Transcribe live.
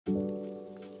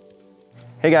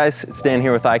Hey guys, it's Dan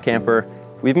here with iKamper.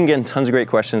 We've been getting tons of great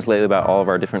questions lately about all of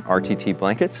our different RTT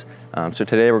blankets. So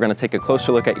today we're going to take a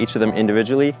closer look at each of them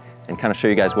individually and kind of show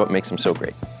you guys what makes them so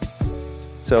great.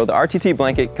 So the RTT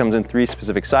blanket comes in 3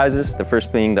 specific sizes, the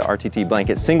first being the RTT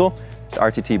Blanket Single, the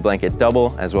RTT Blanket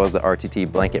Double, as well as the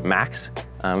RTT Blanket Max.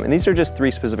 And these are just 3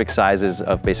 specific sizes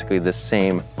of basically the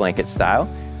same blanket style.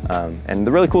 And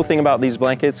the really cool thing about these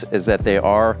blankets is that they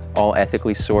are all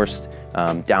ethically sourced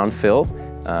down fill.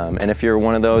 And if you're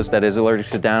one of those that is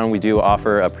allergic to down, we do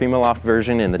offer a PrimaLoft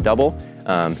version in the double.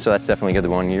 So that's definitely the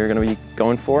one you're going to be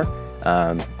going for.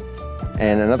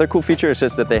 And another cool feature is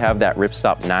just that they have that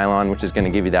ripstop nylon, which is going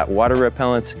to give you that water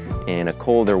repellent in a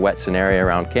cold or wet scenario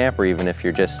around camp, or even if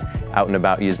you're just out and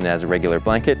about using it as a regular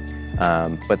blanket.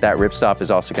 But that ripstop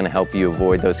is also going to help you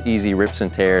avoid those easy rips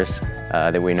and tears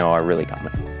that we know are really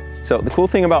common. So the cool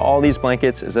thing about all these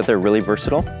blankets is that they're really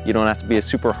versatile. You don't have to be a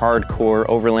super hardcore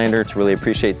overlander to really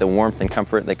appreciate the warmth and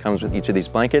comfort that comes with each of these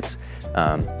blankets.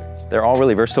 They're all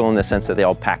really versatile in the sense that they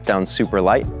all pack down super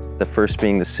light. The first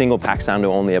being the single packs down to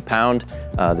only 1 pound,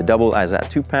 the double is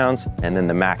at 2 pounds, and then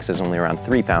the max is only around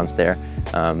 3 pounds there.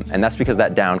 And that's because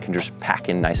that down can just pack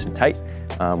in nice and tight.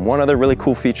 One other really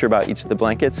cool feature about each of the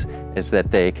blankets is that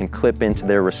they can clip into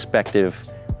their respective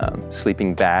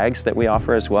sleeping bags that we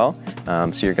offer as well.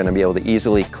 So you're going to be able to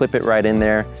easily clip it right in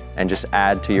there and just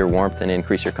add to your warmth and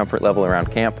increase your comfort level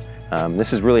around camp.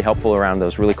 This is really helpful around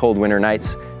those really cold winter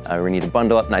nights where you need to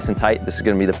bundle up nice and tight. This is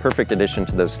going to be the perfect addition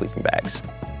to those sleeping bags.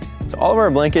 So all of our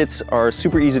blankets are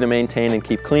super easy to maintain and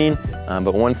keep clean,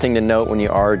 but one thing to note when you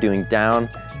are doing down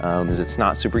is it's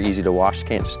not super easy to wash. You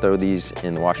can't just throw these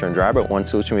in the washer and dryer, but one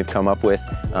solution we've come up with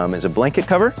is a blanket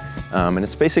cover. And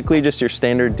it's basically just your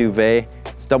standard duvet.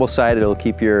 It's double-sided, it'll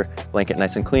keep your blanket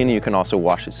nice and clean, and you can also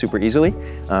wash it super easily.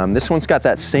 This one's got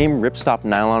that same ripstop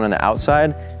nylon on the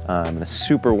outside, and a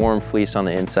super warm fleece on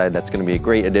the inside. That's gonna be a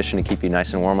great addition to keep you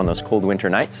nice and warm on those cold winter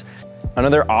nights.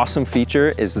 Another awesome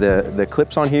feature is the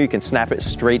clips on here. You can snap it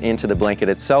straight into the blanket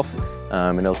itself,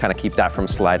 and it'll kind of keep that from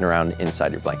sliding around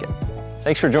inside your blanket.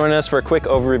 Thanks for joining us for a quick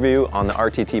overview on the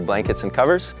RTT blankets and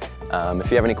covers. If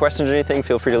you have any questions or anything,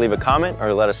 feel free to leave a comment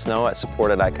or let us know at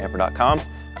support@ikamper.com.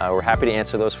 We're happy to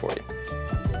answer those for you.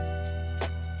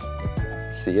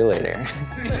 See you later.